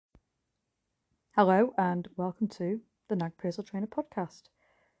Hello and welcome to the Nag Personal Trainer podcast.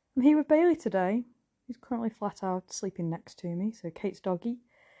 I'm here with Bailey today. He's currently flat out sleeping next to me, so Kate's doggy.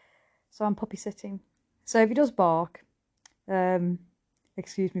 So I'm puppy sitting. So if he does bark,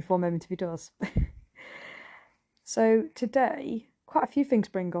 excuse me for a moment if he does. So today, quite a few things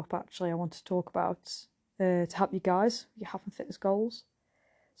bring up actually I want to talk about to help you guys with your health and fitness goals.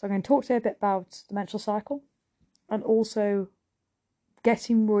 So I'm going to talk to you a bit about the menstrual cycle and also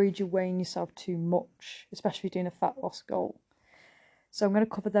getting worried you're weighing yourself too much, especially if you're doing a fat loss goal. So I'm going to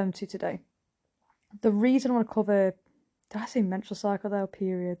cover them two today. The reason I want to cover, did I say menstrual cycle though?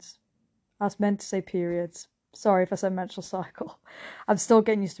 Periods. I was meant to say periods. Sorry if I said menstrual cycle. I'm still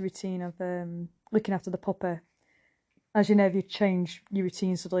getting used to the routine of looking after the puppy. As you know, if you change your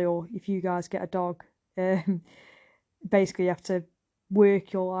routine suddenly, or if you guys get a dog, basically you have to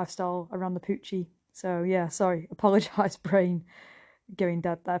work your lifestyle around the poochie. So yeah, sorry, apologise, brain going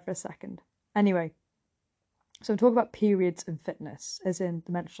dead there for a second. Anyway, so I'm talking about periods and fitness, as in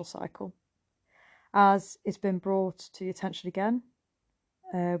the menstrual cycle, as it's been brought to your attention again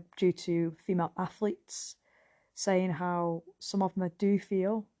due to female athletes saying how some of them do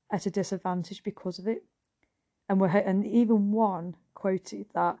feel at a disadvantage because of it. And even one quoted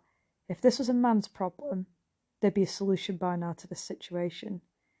that if this was a man's problem, there'd be a solution by now to this situation.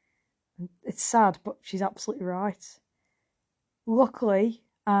 And it's sad, but she's absolutely right. Luckily,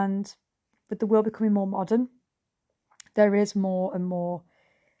 and with the world becoming more modern, there is more and more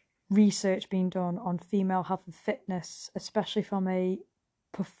research being done on female health and fitness, especially from a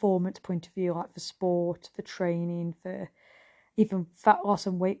performance point of view, like for sport, for training, for even fat loss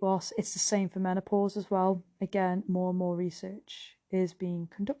and weight loss. It's the same for menopause as well. Again, more and more research is being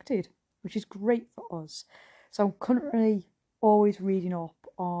conducted, which is great for us. So I'm currently always reading up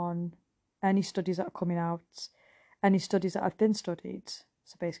on any studies that are coming out, any studies that have been studied.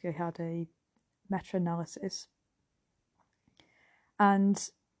 So basically I had a meta-analysis, and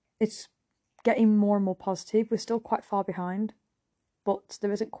it's getting more and more positive. We're still quite far behind, but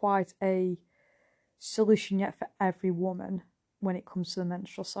there isn't quite a solution yet for every woman when it comes to the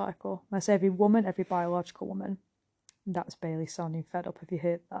menstrual cycle. When I say every woman, every biological woman. That's Bailey sounding fed up if you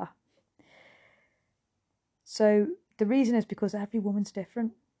heard that. So the reason is because every woman's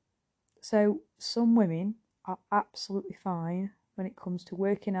different. So some women are absolutely fine when it comes to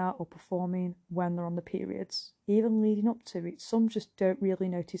working out or performing when they're on the periods, even leading up to it. Some just don't really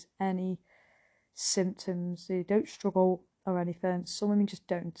notice any symptoms, they don't struggle or anything. Some women just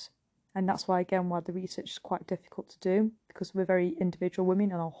don't. And that's why, again, why the research is quite difficult to do, because we're very individual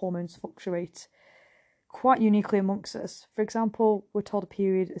women and our hormones fluctuate quite uniquely amongst us. For example, we're told a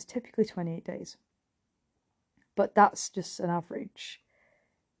period is typically 28 days, but that's just an average.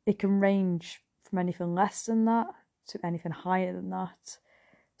 It can range from anything less than that to anything higher than that.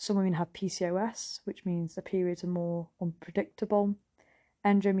 Some women have PCOS, which means the periods are more unpredictable.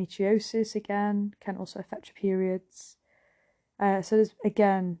 Endometriosis, again, can also affect your periods. So there's,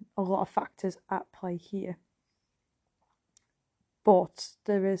 again, a lot of factors at play here. But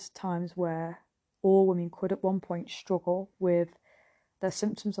there is times where all women could at one point struggle with the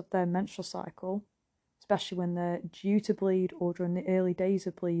symptoms of their menstrual cycle, especially when they're due to bleed or during the early days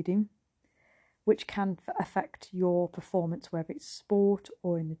of bleeding, which can affect your performance, whether it's sport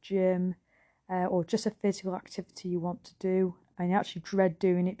or in the gym, or just a physical activity you want to do, and you actually dread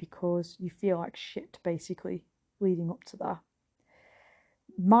doing it because you feel like shit, basically, leading up to that.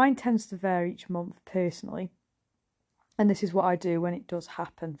 Mine tends to vary each month personally, and this is what I do when it does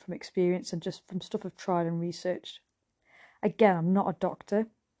happen from experience and just from stuff I've tried and researched. Again, I'm not a doctor,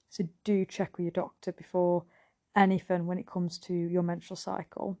 so do check with your doctor before anything when it comes to your menstrual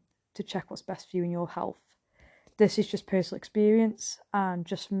cycle, to check what's best for you and your health. This is just personal experience and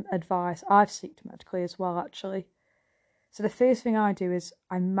just some advice I've sought medically as well, actually. So the first thing I do is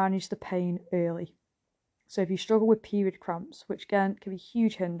I manage the pain early. So if you struggle with period cramps, which again can be a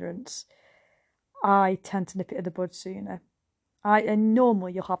huge hindrance, I tend to nip it in the bud sooner. And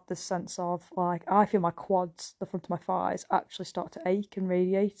normally you'll have this sense of, like, I feel my quads, the front of my thighs, actually start to ache and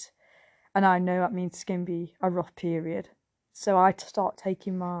radiate. And I know that means it's going to be a rough period. So I start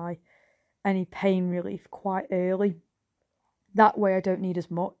taking any pain relief quite early. That way I don't need as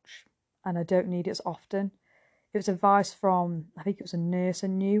much and I don't need it as often. It was advice from, I think it was a nurse I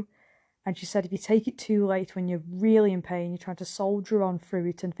knew, and she said if you take it too late when you're really in pain, you're trying to soldier on through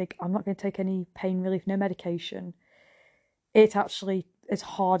it and think, I'm not going to take any pain relief, no medication, it actually is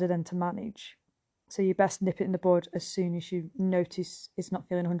harder then to manage. So you best nip it in the bud as soon as you notice it's not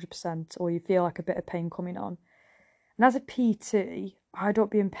feeling 100% or you feel like a bit of pain coming on. And as a PT, I don't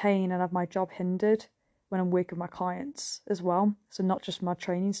be in pain and have my job hindered when I'm working with my clients as well. So not just from my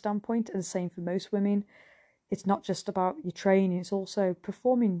training standpoint, and the same for most women. It's not just about your training, it's also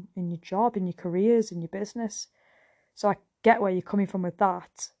performing in your job, in your careers, in your business. So I get where you're coming from with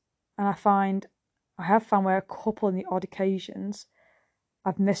that. And I have found where a couple of the odd occasions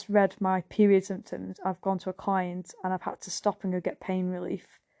I've misread my period symptoms. I've gone to a client and I've had to stop and go get pain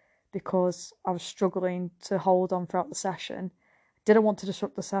relief because I was struggling to hold on throughout the session. Didn't want to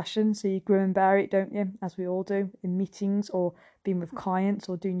disrupt the session, so you grin and bear it, don't you? As we all do in meetings or being with clients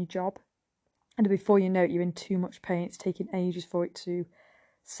or doing your job. And before you know it, you're in too much pain. It's taking ages for it to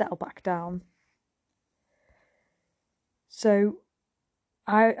settle back down. So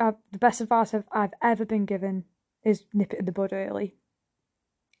the best advice I've ever been given is nip it in the bud early.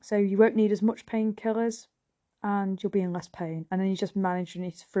 So you won't need as much painkillers and you'll be in less pain. And then you just managing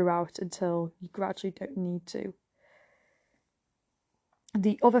it throughout until you gradually don't need to.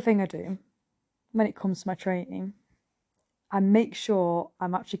 The other thing I do when it comes to my training, I make sure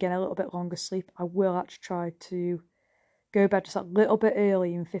I'm actually getting a little bit longer sleep. I will actually try to go to bed just a little bit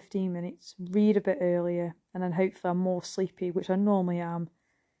early in 15 minutes, read a bit earlier, and then hopefully I'm more sleepy, which I normally am,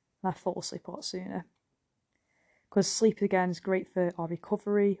 and I fall asleep a lot sooner. Because sleep, again, is great for our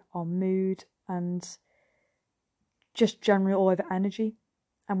recovery, our mood, and just generally all over energy.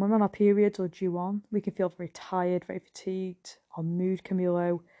 And when we're on our periods or due on, we can feel very tired, very fatigued, our mood can be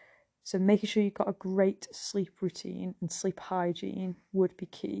low. So making sure you've got a great sleep routine and sleep hygiene would be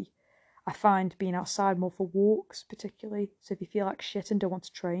key. I find being outside more for walks particularly. So if you feel like shit and don't want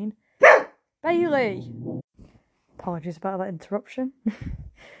to train, Bailey! Apologies about that interruption.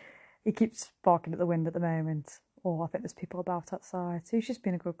 He keeps barking at the wind at the moment. Or I think there's people about outside. So he's just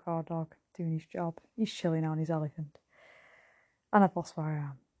being a good guard dog, doing his job. He's chilling on his elephant. And I've lost where I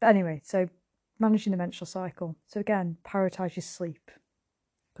am. But anyway, so managing the menstrual cycle. So again, prioritise your sleep.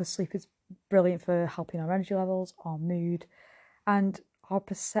 Because sleep is brilliant for helping our energy levels, our mood, and our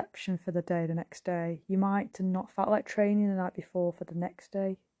perception for the day the next day. You might not felt like training the night before for the next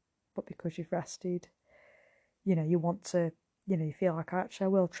day, but because you've rested, you want to, you feel like actually I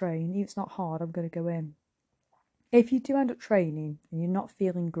will train. Even if it's not hard, I'm going to go in. If you do end up training and you're not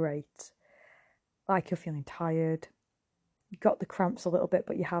feeling great, like you're feeling tired, you got the cramps a little bit,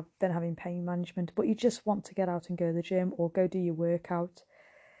 but you have been having pain management, but you just want to get out and go to the gym or go do your workout,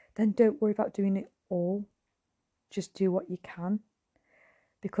 then don't worry about doing it all. Just do what you can.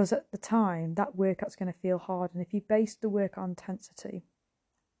 Because at the time, that workout's going to feel hard. And if you base the work on intensity,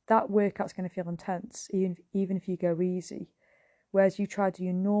 that workout's going to feel intense, even if you go easy. Whereas you try to do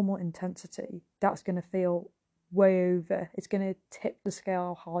your normal intensity, that's going to feel way over. It's going to tip the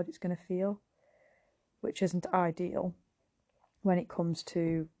scale how hard it's going to feel, which isn't ideal when it comes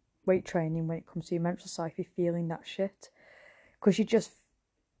to weight training, when it comes to your menstrual cycle, feeling that shit. Because you're just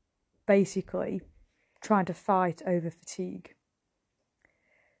basically trying to fight over fatigue.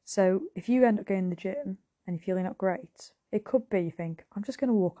 So if you end up going to the gym and you're feeling not great, it could be you think, I'm just going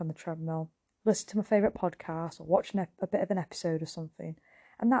to walk on the treadmill, listen to my favourite podcast or watch a bit of an episode or something,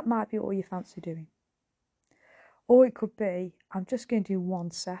 and that might be all you fancy doing. Or it could be, I'm just going to do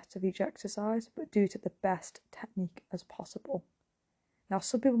one set of each exercise, but do it at the best technique as possible. Now,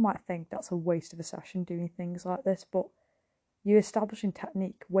 some people might think that's a waste of a session doing things like this, but you're establishing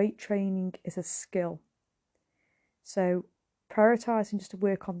technique. Weight training is a skill. So prioritising just to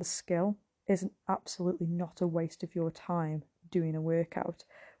work on the skill is absolutely not a waste of your time doing a workout.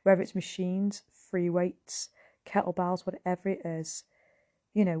 Whether it's machines, free weights, kettlebells, whatever it is,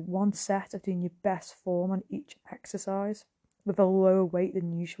 one set of doing your best form on each exercise with a lower weight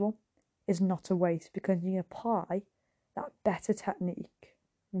than usual is not a waste, because you apply that better technique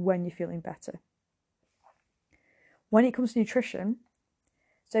when you're feeling better. When it comes to nutrition,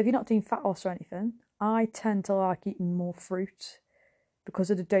 so if you're not doing fat loss or anything, I tend to like eating more fruit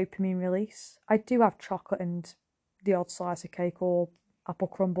because of the dopamine release. I do have chocolate and the odd slice of cake or apple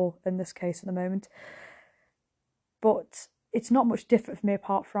crumble in this case at the moment, but it's not much different for me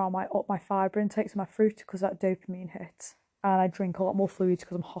apart from I up my fibre intake to my fruit because that dopamine hit, and I drink a lot more fluids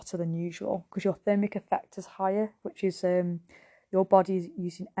because I'm hotter than usual, because your thermic effect is higher, which is your body is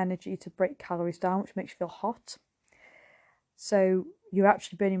using energy to break calories down, which makes you feel hot. So you're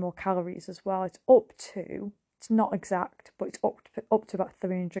actually burning more calories as well. It's not exact, but it's up to about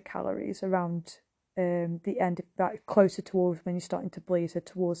 300 calories around the end of that, closer towards when you're starting to bleed, so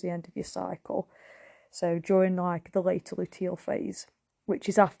towards the end of your cycle. So during like the later luteal phase, which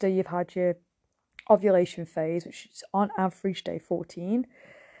is after you've had your ovulation phase, which is on average day 14,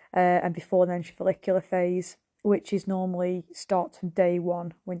 and before then your follicular phase, which is normally starts from day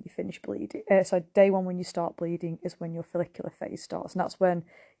one when you finish bleeding. So day one when you start bleeding is when your follicular phase starts, and that's when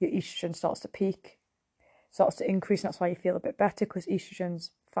your estrogen starts to peak. starts to increase, and that's why you feel a bit better, because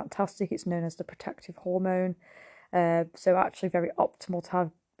estrogen's fantastic. It's known as the protective hormone. So actually very optimal to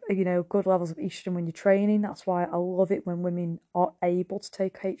have, good levels of estrogen when you're training. That's why I love it when women are able to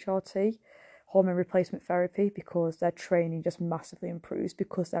take HRT, hormone replacement therapy, because their training just massively improves,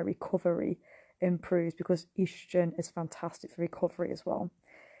 because their recovery improves, because estrogen is fantastic for recovery as well.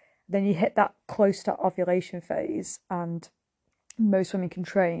 Then you hit that close to ovulation phase, and most women can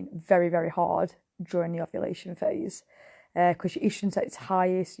train very, very hard during the ovulation phase, because your estrogen's at its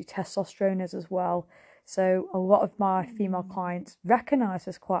highest, your testosterone is as well. So a lot of my female clients recognise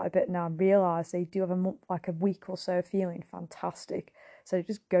this quite a bit now and realise they do have a week or so feeling fantastic. So they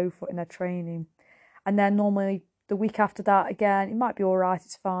just go for it in their training. And then normally the week after that, again, it might be all right,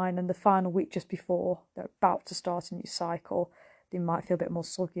 it's fine. And the final week just before they're about to start a new cycle, they might feel a bit more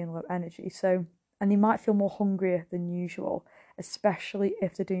sluggy and low energy. So, and they might feel more hungrier than usual, especially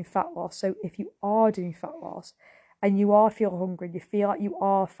if they're doing fat loss. So if you are doing fat loss and you are feeling hungry, you feel like you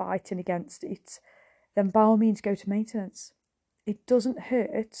are fighting against it, then by all means go to maintenance. It doesn't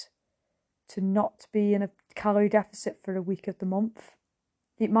hurt to not be in a calorie deficit for a week of the month.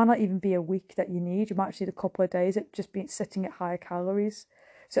 It might not even be a week that you need. You might just need a couple of days of just being sitting at higher calories.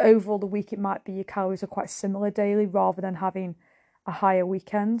 So overall the week, it might be your calories are quite similar daily rather than having a higher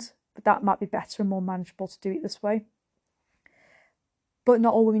weekend. But that might be better and more manageable to do it this way. But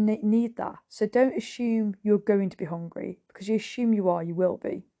not all women need that. So don't assume you're going to be hungry, because you assume you are, you will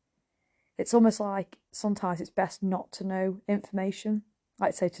be. It's almost like sometimes it's best not to know information.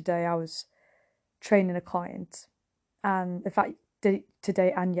 Like say today I was training a client, and in fact did it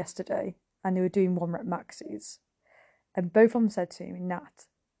today and yesterday, and they were doing 1 rep maxes. And both of them said to me, Nat,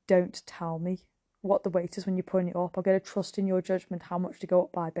 don't tell me what the weight is when you're putting it up. I'm going to trust in your judgment how much to go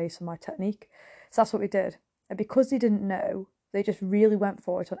up by based on my technique. So that's what we did. And because they didn't know, they just really went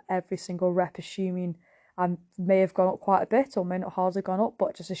for it on every single rep, assuming I may have gone up quite a bit or may not hardly gone up,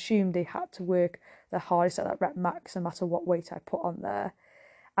 but just assumed they had to work their hardest at that rep max no matter what weight I put on there.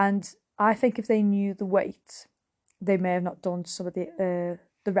 And I think if they knew the weight, they may have not done some of the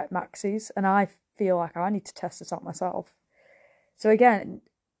rep maxes. And I feel like I need to test this out myself. So again,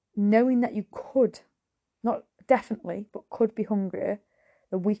 knowing that you could, not definitely, but could be hungrier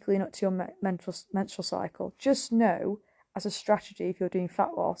the week leading up to your menstrual cycle, just know as a strategy, if you're doing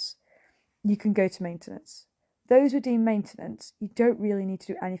fat loss, you can go to maintenance. Those who are doing maintenance, you don't really need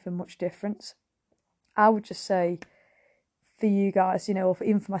to do anything much different. I would just say for you guys, or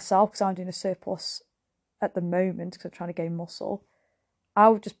even for myself, because I'm doing a surplus at the moment because I'm trying to gain muscle, I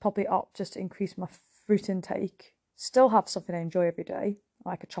would just probably opt just to increase my fruit intake. Still have something I enjoy every day,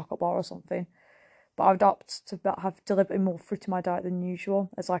 like a chocolate bar or something, but I would opt to have deliberately more fruit in my diet than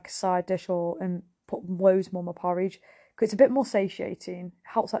usual as like a side dish, and put loads more in my porridge, because it's a bit more satiating,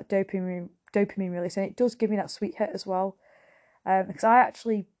 helps that dopamine release, and it does give me that sweet hit as well. Because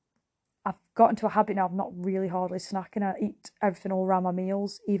I've got into a habit now of not really hardly snacking. I eat everything all around my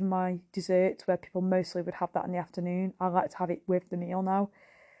meals, even my desserts, where people mostly would have that in the afternoon. I like to have it with the meal now.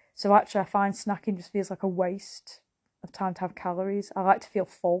 So actually I find snacking just feels like a waste of time to have calories. I like to feel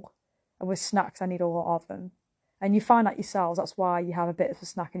full, and with snacks I need a lot of them. And you find that yourselves, that's why you have a bit of a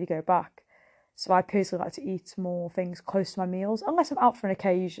snack and you go back. So I personally like to eat more things close to my meals, unless I'm out for an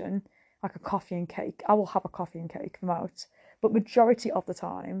occasion, like a coffee and cake. I will have a coffee and cake if I'm out. But majority of the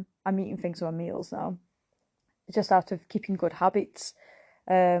time, I'm eating things with my meals now. Just out of keeping good habits.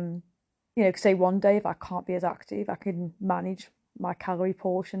 Say one day if I can't be as active, I can manage my calorie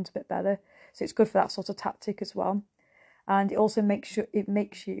portions a bit better. So it's good for that sort of tactic as well. And it also makes sure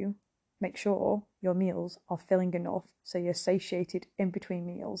your meals are filling enough, so you're satiated in between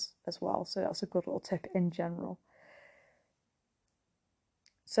meals as well. So that's a good little tip in general.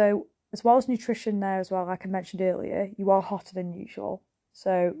 So as well as nutrition there as well, like I mentioned earlier, you are hotter than usual.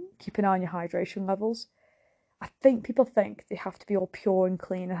 So keep an eye on your hydration levels. I think people think they have to be all pure and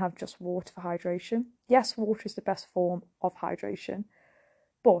clean and have just water for hydration. Yes, water is the best form of hydration,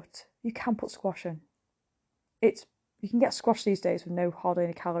 but you can put squash in. You can get squash these days with no hardly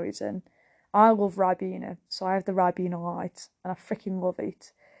any calories in. I love Ribena, so I have the Ribena Light, and I freaking love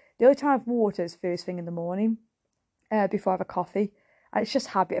it. The only time I have water is first thing in the morning, before I have a coffee. And it's just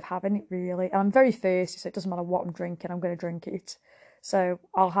habit of having it, really. And I'm very thirsty, so it doesn't matter what I'm drinking, I'm going to drink it. So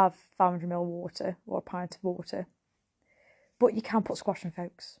I'll have 500ml water or a pint of water. But you can put squash in,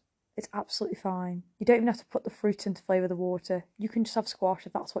 folks. It's absolutely fine. You don't even have to put the fruit in to flavour the water. You can just have squash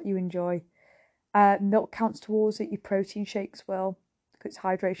if that's what you enjoy. Milk counts towards it. Your protein shakes will, because it's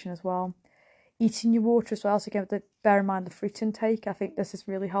hydration as well. Eating your water as well. So again, bear in mind the fruit intake. I think this is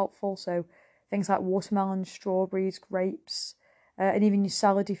really helpful. So things like watermelon, strawberries, grapes, And even your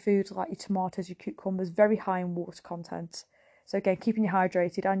salady foods like your tomatoes, your cucumbers, very high in water content. So again, keeping you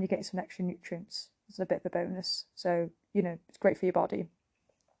hydrated and you're getting some extra nutrients. It's a bit of a bonus. So, it's great for your body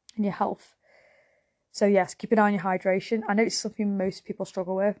and your health. So yes, keep an eye on your hydration. I know it's something most people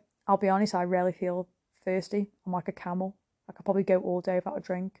struggle with. I'll be honest, I rarely feel thirsty. I'm like a camel. I could probably go all day without a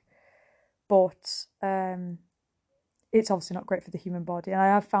drink. But it's obviously not great for the human body. And I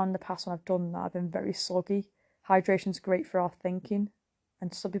have found in the past when I've done that, I've been very sluggy. Hydration's great for our thinking.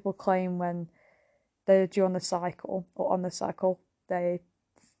 And some people claim when they're due on the cycle or on the cycle, their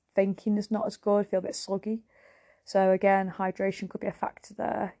thinking is not as good, feel a bit sluggy. So again, hydration could be a factor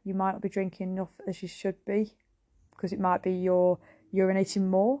there. You might not be drinking enough as you should be, because it might be you're urinating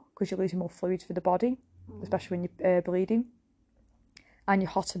more because you're losing more fluids for the body, especially when you're bleeding. And you're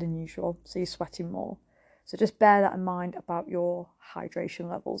hotter than usual, so you're sweating more. So just bear that in mind about your hydration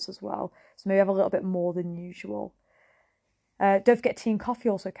levels as well. So maybe have a little bit more than usual. Don't forget tea and coffee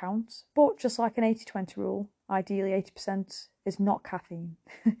also counts, but just like an 80-20 rule, ideally 80% is not caffeine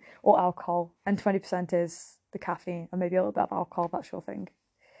or alcohol, and 20% is the caffeine and maybe a little bit of alcohol, that sort of thing.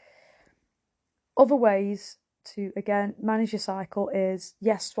 Other ways to, again, manage your cycle is,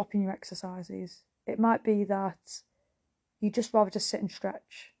 yes, swapping your exercises. It might be that you just rather just sit and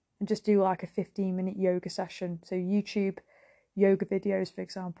stretch and just do like a 15-minute yoga session. So YouTube yoga videos, for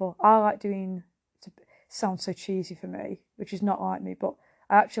example. I like doing, it sounds so cheesy for me, which is not like me, but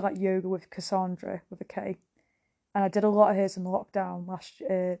I actually like yoga with Cassandra, with a K. And I did a lot of hers in lockdown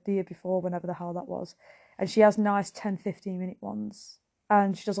the year before, whenever the hell that was. And she has nice 10-15-minute ones.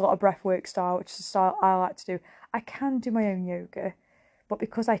 And she does a lot of breathwork style, which is a style I like to do. I can do my own yoga, but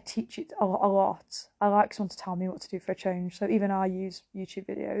because I teach it a lot, I like someone to tell me what to do for a change. So even I use YouTube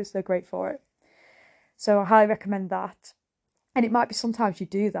videos, they're great for it. So I highly recommend that. And it might be sometimes you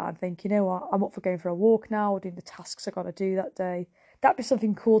do that and think, you know what, I'm up for going for a walk now, or doing the tasks I've got to do that day. That'd be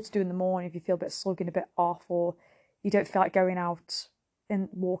something cool to do in the morning if you feel a bit sluggy, a bit off, or you don't feel like going out and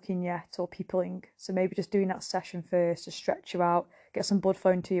walking yet or peopling. So maybe just doing that session first to stretch you out, get some blood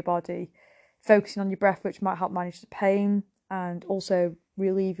flowing to your body, focusing on your breath, which might help manage the pain and also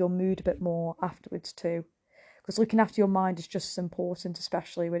relieve your mood a bit more afterwards too. Because looking after your mind is just as important,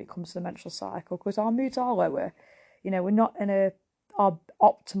 especially when it comes to the menstrual cycle, because our moods are lower. We're not in our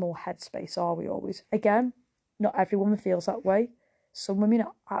optimal headspace, are we always? Again, not every woman feels that way. Some women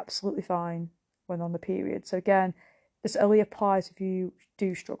are absolutely fine when on the period. So again, this only applies if you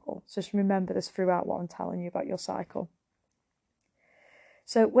do struggle. So just remember this throughout what I'm telling you about your cycle.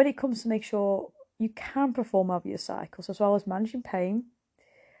 So when it comes to make sure you can perform over your cycles, as well as managing pain,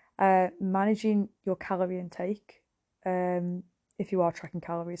 managing your calorie intake, if you are tracking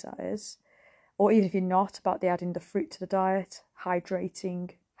calories, that is, or even if you're not, about adding the fruit to the diet,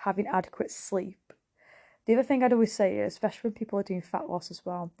 hydrating, having adequate sleep. The other thing I'd always say is, especially when people are doing fat loss as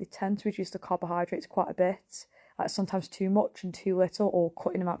well, they tend to reduce the carbohydrates quite a bit, like sometimes too much and too little, or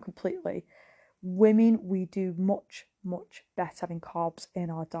cutting them out completely. Women, we do much, much better having carbs in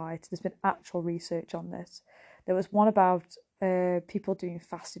our diet. There's been actual research on this. There was one about people doing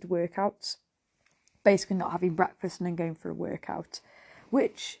fasted workouts, basically not having breakfast and then going for a workout,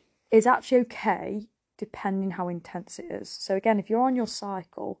 which is actually okay depending how intense it is. So again, if you're on your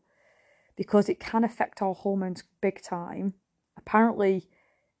cycle, because it can affect our hormones big time, apparently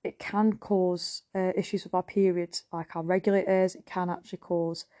it can cause issues with our periods, like our regulators. It can actually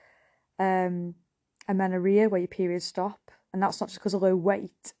cause amenorrhea, where your periods stop. And that's not just because of low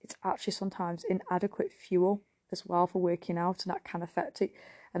weight, it's actually sometimes inadequate fuel as well for working out, and that can affect it.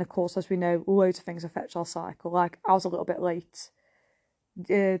 And of course, as we know, loads of things affect our cycle. Like, I was a little bit late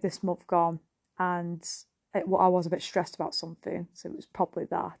this month gone, and I was a bit stressed about something, so it was probably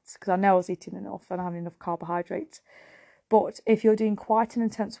that, because I know I was eating enough and having enough carbohydrates. But if you're doing quite an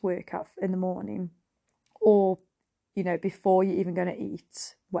intense workout in the morning, or before you're even going to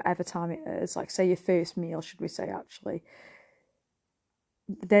eat, whatever time it is, like say your first meal, should we say, actually,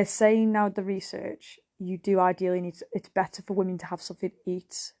 they're saying now, the research, you do ideally need it's better for women to have something to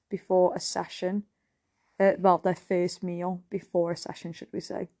eat before a session, their first meal before a session, should we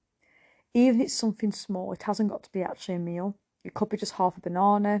say. Even if it's something small, it hasn't got to be actually a meal. It could be just half a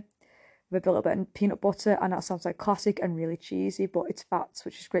banana with a little bit of peanut butter, and that sounds like classic and really cheesy, but it's fats,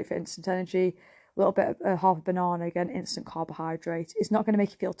 which is great for instant energy. A little bit of half a banana, again, instant carbohydrate. It's not going to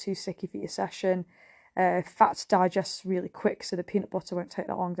make you feel too sicky for your session. Fats digest really quick, so the peanut butter won't take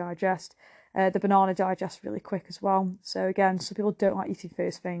that long to digest. The banana digests really quick as well. So again, some people don't like eating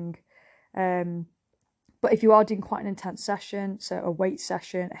first thing. But if you are doing quite an intense session, so a weight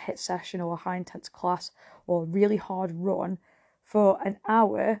session, a HIIT session, or a high intense class, or a really hard run for an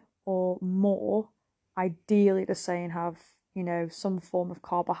hour or more, ideally they're saying have you know, some form of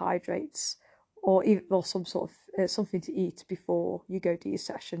carbohydrates or even or some sort of something to eat before you go do your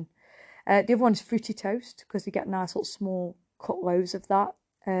session. The other one is fruity toast because you get nice little small cut loaves of that.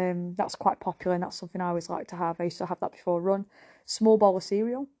 That's quite popular and that's something I always like to have. I used to have that before a run. Small bowl of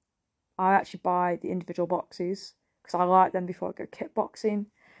cereal. I actually buy the individual boxes because I like them before I go kickboxing.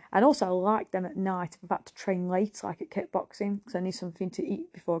 And also I like them at night if I've had to train late, like at kickboxing, because I need something to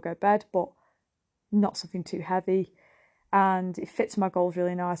eat before I go to bed, but not something too heavy. And it fits my goals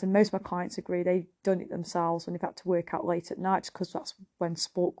really nice. And most of my clients agree they've done it themselves when they've had to work out late at night because that's when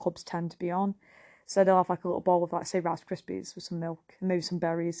sport clubs tend to be on. So they'll have like a little bowl of, like, say, Rice Krispies with some milk and maybe some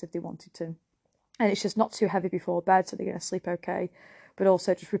berries if they wanted to. And it's just not too heavy before bed, so they're going to sleep okay. But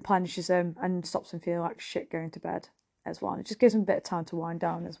also just replenishes them and stops them feeling like shit going to bed as well. And it just gives them a bit of time to wind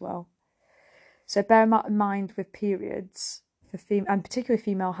down as well. So bear that in mind with periods for and particularly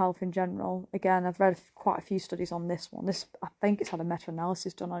female health in general. Again, I've read quite a few studies on this one. This, I think it's had a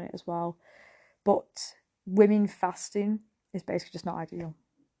meta-analysis done on it as well. But women fasting is basically just not ideal.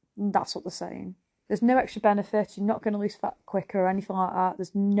 And that's what they're saying. There's no extra benefit. You're not going to lose fat quicker or anything like that.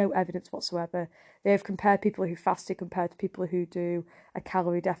 There's no evidence whatsoever. They've compared people who fasted compared to people who do a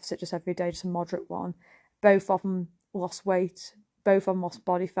calorie deficit just every day, just a moderate one. Both of them lost weight. Both of them lost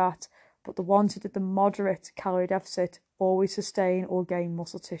body fat. But the ones who did the moderate calorie deficit always sustain or gain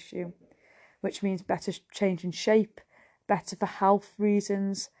muscle tissue, which means better change in shape, better for health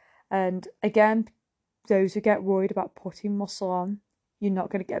reasons. And again, those who get worried about putting muscle on, you're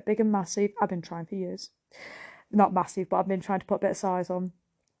not going to get big and massive. I've been trying for years. Not massive, but I've been trying to put a bit of size on.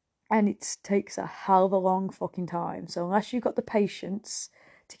 And it takes a hell of a long fucking time. So unless you've got the patience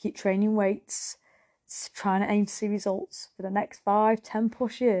to keep training weights, trying to aim to see results for the next 5, 10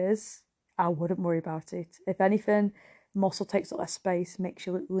 plus years, I wouldn't worry about it. If anything, muscle takes up less space, makes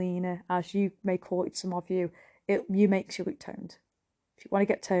you look leaner, as you may call it, some of you, you makes you look toned. If you want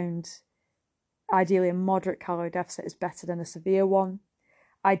to get toned, ideally a moderate calorie deficit is better than a severe one.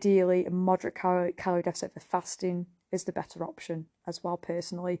 Ideally, a moderate calorie deficit for fasting is the better option as well,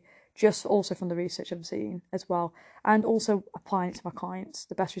 personally, just also from the research I'm seeing as well. And also applying it to my clients.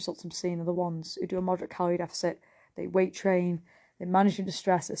 The best results I'm seeing are the ones who do a moderate calorie deficit, they weight train, they're managing the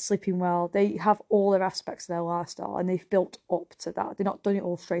stress, they're sleeping well, they have all their aspects of their lifestyle and they've built up to that. They're not doing it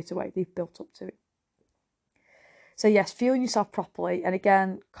all straight away, they've built up to it. So yes, fueling yourself properly, and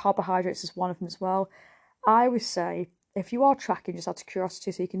again, carbohydrates is one of them as well. I would say, if you are tracking just out of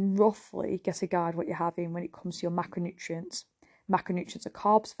curiosity, so you can roughly get a guide what you're having when it comes to your macronutrients. Macronutrients are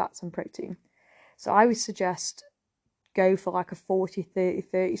carbs, fats and protein. So I would suggest go for like a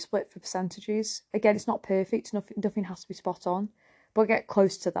 40-30-30 split for percentages. Again, it's not perfect, nothing has to be spot on, but get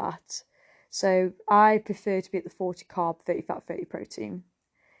close to that. So I prefer to be at the 40 carb, 30 fat, 30 protein.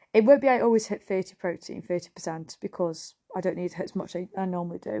 It won't be I always hit 30 protein, 30%, because I don't need to hit as much as I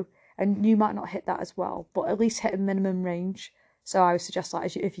normally do. And you might not hit that as well, but at least hit a minimum range. So I would suggest,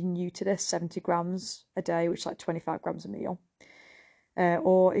 like, if you're new to this, 70 grams a day, which is like 25 grams a meal.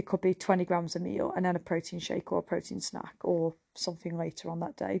 Or it could be 20 grams a meal and then a protein shake or a protein snack or something later on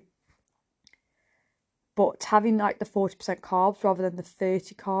that day. But having like the 40% carbs rather than the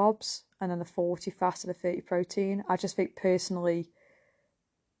 30 carbs and then the 40 fat and the 30 protein, I just think personally,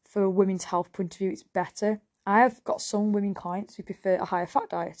 for a women's health point of view, it's better. I have got some women clients who prefer a higher fat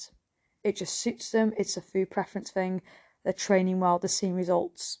diet. It just suits them. It's a food preference thing. They're training well. They're seeing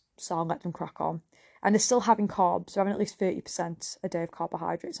results. So I'll let them crack on. And they're still having carbs. They're having at least 30% a day of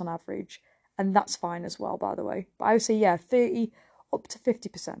carbohydrates on average. And that's fine as well, by the way. But I would say, yeah, 30 up to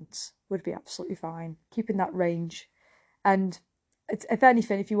 50% would be absolutely fine. Keeping that range. And if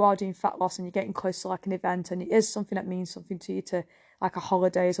anything, if you are doing fat loss and you're getting close to like an event and it is something that means something to you, to like a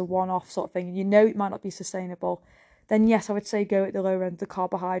holiday as a one-off sort of thing, and you know it might not be sustainable, then yes, I would say go at the lower end of the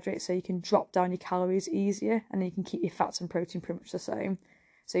carbohydrates so you can drop down your calories easier and then you can keep your fats and protein pretty much the same.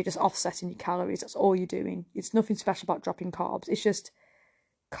 So you're just offsetting your calories. That's all you're doing. It's nothing special about dropping carbs. It's just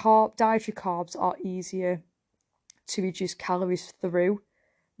dietary carbs are easier to reduce calories through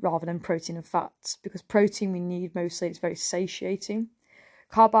rather than protein and fats, because protein we need mostly, it's very satiating.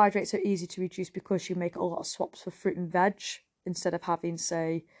 Carbohydrates are easy to reduce because you make a lot of swaps for fruit and veg instead of having,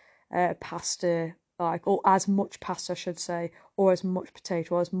 say, pasta, like, or as much pasta, I should say, or as much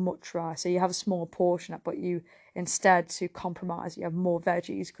potato, or as much rice. So you have a smaller portion, but you instead, to compromise, you have more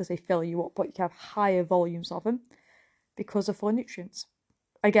veggies because they fill you up, but you have higher volumes of them because of full nutrients.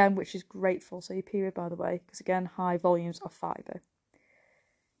 Again, which is great for also your period, by the way, because again, high volumes of fibre.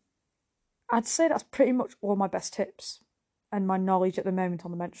 I'd say that's pretty much all my best tips and my knowledge at the moment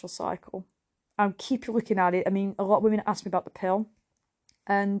on the menstrual cycle. I'll keep looking at it. A lot of women ask me about the pill,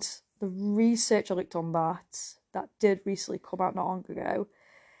 and the research I looked on that that did recently come out not long ago.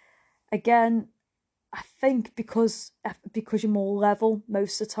 Again, I think because you're more level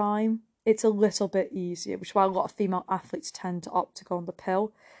most of the time, it's a little bit easier, which is why a lot of female athletes tend to opt to go on the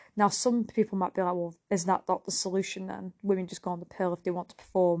pill. Now, some people might be like, well, is that not the solution then? Women just go on the pill if they want to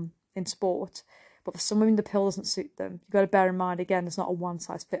perform in sport. But for some women, the pill doesn't suit them. You've got to bear in mind, again, it's not a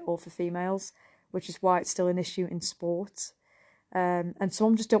one-size-fits-all for females, which is why it's still an issue in sport. And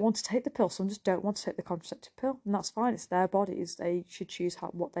some just don't want to take the pill. Some just don't want to take the contraceptive pill. And that's fine. It's their bodies. They should choose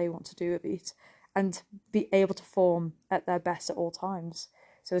what they want to do with it and be able to perform at their best at all times.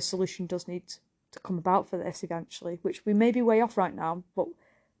 So a solution does need to come about for this eventually, which we may be way off right now, but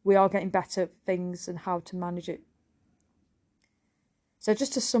we are getting better at things and how to manage it. So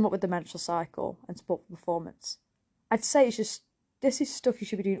just to sum up with the menstrual cycle and sport performance, I'd say this is stuff you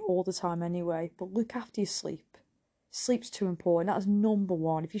should be doing all the time anyway, but look after your sleep. Sleep's too important. That is number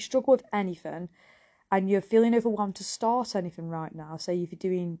one. If you struggle with anything and you're feeling overwhelmed to start anything right now, say if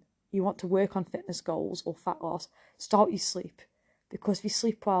you want to work on fitness goals or fat loss, start your sleep. Because if you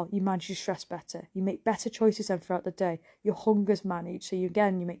sleep well, you manage your stress better. You make better choices then throughout the day. Your hunger's managed. So you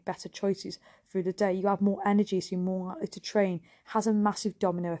make better choices through the day. You have more energy, so you're more likely to train. It has a massive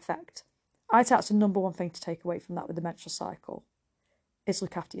domino effect. I'd say that's the number one thing to take away from that with the menstrual cycle, is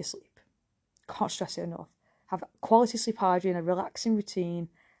look after your sleep. Can't stress it enough. Have quality sleep hygiene, a relaxing routine,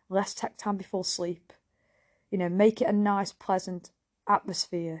 less tech time before sleep. Make it a nice, pleasant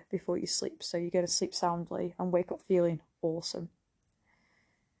atmosphere before you sleep, so you're going to sleep soundly and wake up feeling awesome.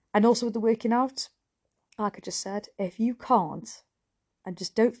 And also with the working out, like I just said, if you can't and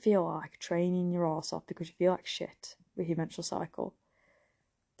just don't feel like training your arse off because you feel like shit with your menstrual cycle,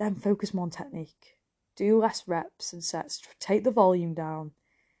 then focus more on technique. Do less reps and sets, take the volume down,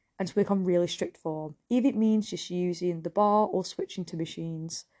 and to work on really strict form. Even if it means just using the bar or switching to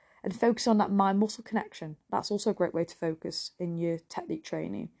machines, and focus on that mind-muscle connection. That's also a great way to focus in your technique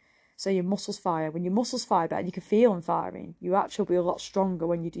training. So your muscles fire. When your muscles fire better, you can feel them firing. You actually will be a lot stronger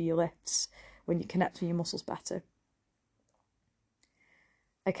when you do your lifts, when you connect with your muscles better.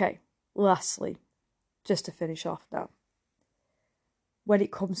 Okay, lastly, just to finish off now. When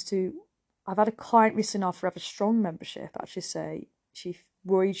it comes to, I've had a client recently now Forever Strong membership actually say she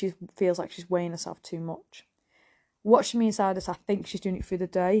feels like she's weighing herself too much. What she means by this, I think she's doing it through the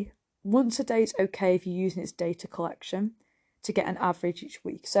day. Once a day is okay if you're using its data collection to get an average each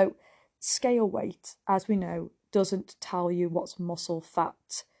week. So scale weight, as we know, doesn't tell you what's muscle,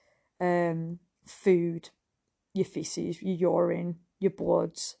 fat, food, your feces, your urine, your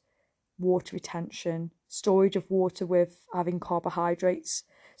bloods, water retention, storage of water with having carbohydrates.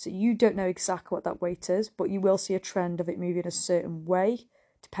 So you don't know exactly what that weight is, but you will see a trend of it moving a certain way,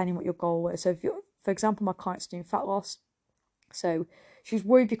 depending what your goal is. So if you're, for example, my client's doing fat loss, so she was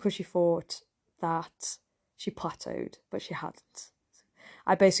worried because she thought that she plateaued, but she hadn't.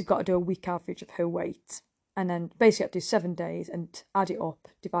 I basically got to do a week average of her weight, and then basically had to do 7 days and add it up,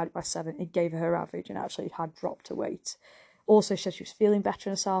 divide it by 7. It gave her average and actually had dropped her weight. Also, she said she was feeling better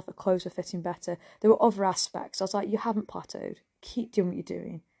in herself, her clothes were fitting better. There were other aspects. I was like, you haven't plateaued. Keep doing what you're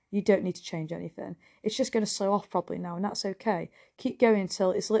doing. You don't need to change anything. It's just going to slow off probably now, and that's okay. Keep going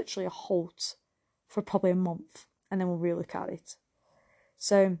until it's literally a halt for probably a month, and then we'll relook at it.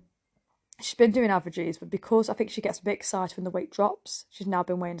 So she's been doing averages, but because I think she gets a bit excited when the weight drops, she's now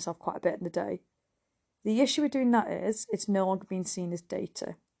been weighing herself quite a bit in the day. The issue with doing that is it's no longer being seen as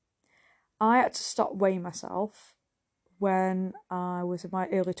data. I had to stop weighing myself when I was in my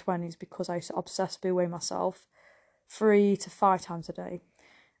early 20s because I used to obsessively weigh myself 3 to 5 times a day.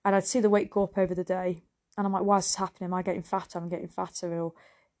 And I'd see the weight go up over the day, and I'm like, why is this happening? Am I getting fatter? I'm getting fatter. Or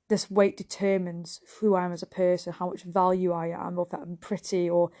this weight determines who I am as a person, how much value I am, or if I'm pretty,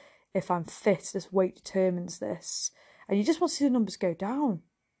 or if I'm fit. This weight determines this. And you just want to see the numbers go down.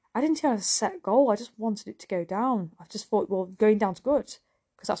 I didn't have a set goal. I just wanted it to go down. I just thought, well, going down's good,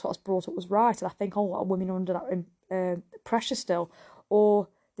 because that's what I was brought up was right. And I think a lot of women are under that pressure still. Or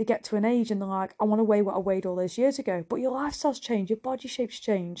they get to an age and they're like, I want to weigh what I weighed all those years ago. But your lifestyles change, your body shapes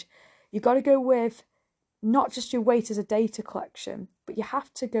change. You've got to go with not just your weight as a data collection, but you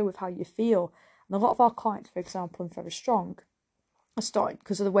have to go with how you feel. And a lot of our clients, for example, in Forever Strong, are starting,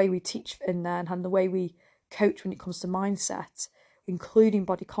 because of the way we teach in there and the way we coach when it comes to mindset, including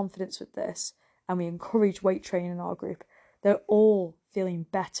body confidence with this, and we encourage weight training in our group, they're all feeling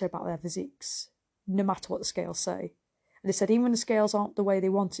better about their physiques, no matter what the scales say. And they said even when the scales aren't the way they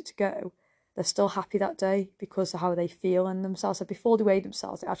want it to go, they're still happy that day because of how they feel in themselves. So before they weighed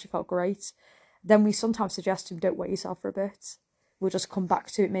themselves, it actually felt great. Then we sometimes suggest to them, don't weigh yourself for a bit. We'll just come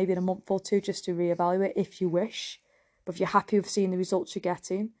back to it maybe in a month or two just to reevaluate if you wish. But if you're happy with seeing the results you're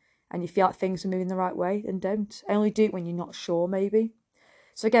getting and you feel like things are moving the right way, then don't. Only do it when you're not sure, maybe.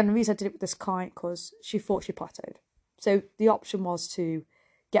 So again, the reason I did it with this client, because she thought she plateaued. So the option was to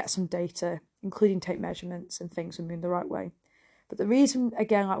get some data, including take measurements and things were moving the right way. But the reason,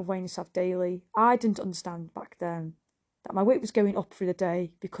 again, like weighing yourself daily, I didn't understand back then that my weight was going up through the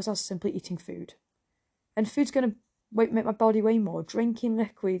day because I was simply eating food. And food's going to make my body weigh more. Drinking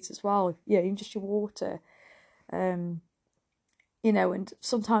liquids as well, even just your water. And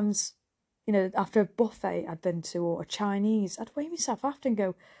sometimes, after a buffet I'd been to or a Chinese, I'd weigh myself after and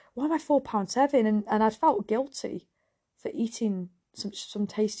go, why am I 4 pounds heavy? And I'd felt guilty for eating some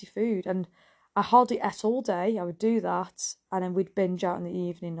tasty food. And I hardly ate all day. I would do that, and then we'd binge out in the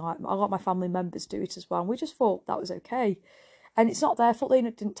evening. Like a lot of my family members do it as well. And we just thought that was okay. And it's not their fault. They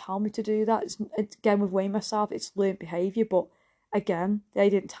didn't tell me to do that. It's again, with weighing myself, it's learned behaviour. But again, they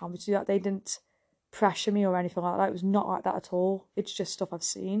didn't tell me to do that. They didn't pressure me or anything like that. It was not like that at all. It's just stuff I've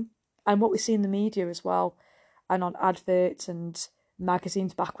seen. And what we see in the media as well, and on adverts and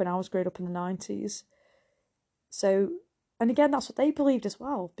magazines back when I was growing up in the 90s. So, and again, that's what they believed as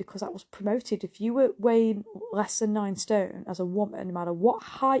well, because that was promoted. If you were weighing less than 9 stone as a woman, no matter what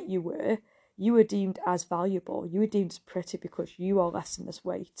height you were deemed as valuable. You were deemed as pretty because you are less than this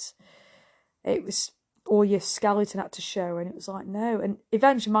weight. It was all your skeleton had to show, and it was like, no. And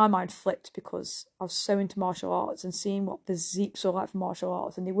eventually my mind flipped because I was so into martial arts and seeing what physiques were like for martial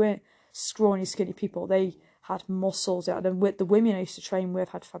arts, and they weren't scrawny, skinny people. They had muscles, and the women I used to train with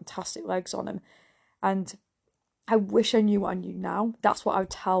had fantastic legs on them. And I wish I knew what I knew now. That's what I would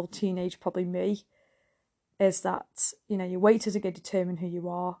tell teenage, probably me, is that, your weight isn't going to determine who you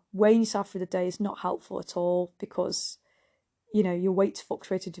are. Weighing yourself through the day is not helpful at all, because, your weight's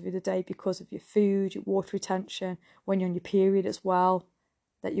fluctuated through the day because of your food, your water retention, when you're on your period as well,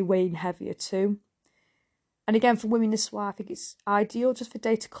 that you're weighing heavier too. And again, for women, this is why I think it's ideal just for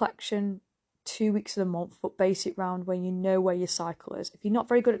data collection 2 weeks of the month, but base it round when you know where your cycle is. If you're not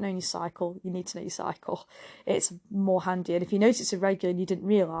very good at knowing your cycle, you need to know your cycle. It's more handy. And if you notice it's irregular and you didn't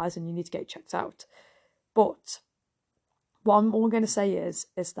realise, and you need to get it checked out. But what I'm going to say is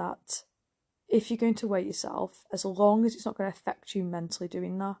that if you're going to weigh yourself, as long as it's not going to affect you mentally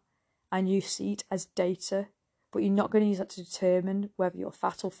doing that, and you see it as data, but you're not going to use that to determine whether you're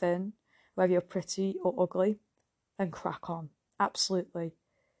fat or thin, whether you're pretty or ugly, then crack on. Absolutely.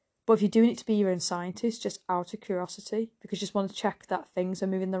 But if you're doing it to be your own scientist, just out of curiosity, because you just want to check that things are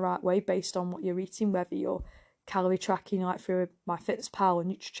moving the right way based on what you're eating, whether you're calorie tracking like through MyFitnessPal or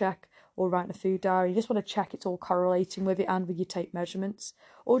NutriCheck, or writing a food diary, you just want to check it's all correlating with it and with your tape measurements,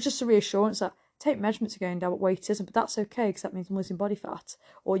 or just a reassurance that tape measurements are going down but weight isn't, but that's okay because that means I'm losing body fat,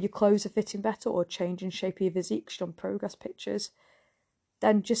 or your clothes are fitting better, or changing shape of your physique because you're on progress pictures.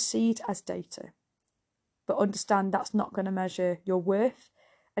 Then just see it as data, but understand that's not going to measure your worth,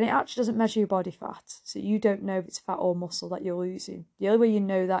 and it actually doesn't measure your body fat, so you don't know if it's fat or muscle that you're losing. The only way you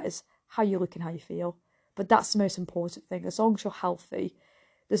know that is how you look and how you feel, but that's the most important thing. As long as you're healthy,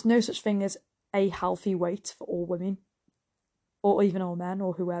 there's no such thing as a healthy weight for all women, or even all men,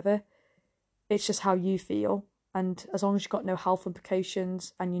 or whoever. It's just how you feel. And as long as you've got no health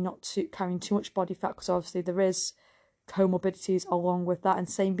implications and you're not carrying too much body fat, because obviously there is comorbidities along with that, and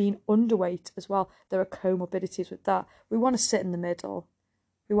same being underweight as well, there are comorbidities with that. We want to sit in the middle.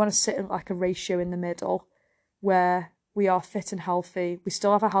 We want to sit in like a ratio in the middle where we are fit and healthy. We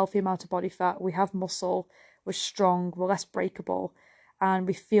still have a healthy amount of body fat. We have muscle. We're strong. We're less breakable. And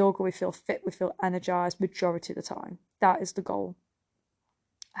we feel good, we feel fit, we feel energized majority of the time. That is the goal.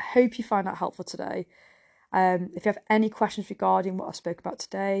 I hope you find that helpful today. If you have any questions regarding what I spoke about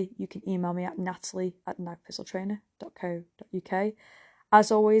today, you can email me at natalie@nagpistoltrainer.co.uk.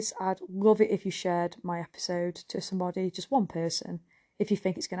 As always, I'd love it if you shared my episode to somebody, just one person, if you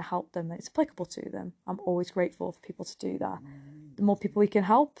think it's going to help them and it's applicable to them. I'm always grateful for people to do that. The more people we can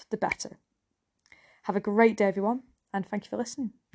help, the better. Have a great day, everyone, and thank you for listening.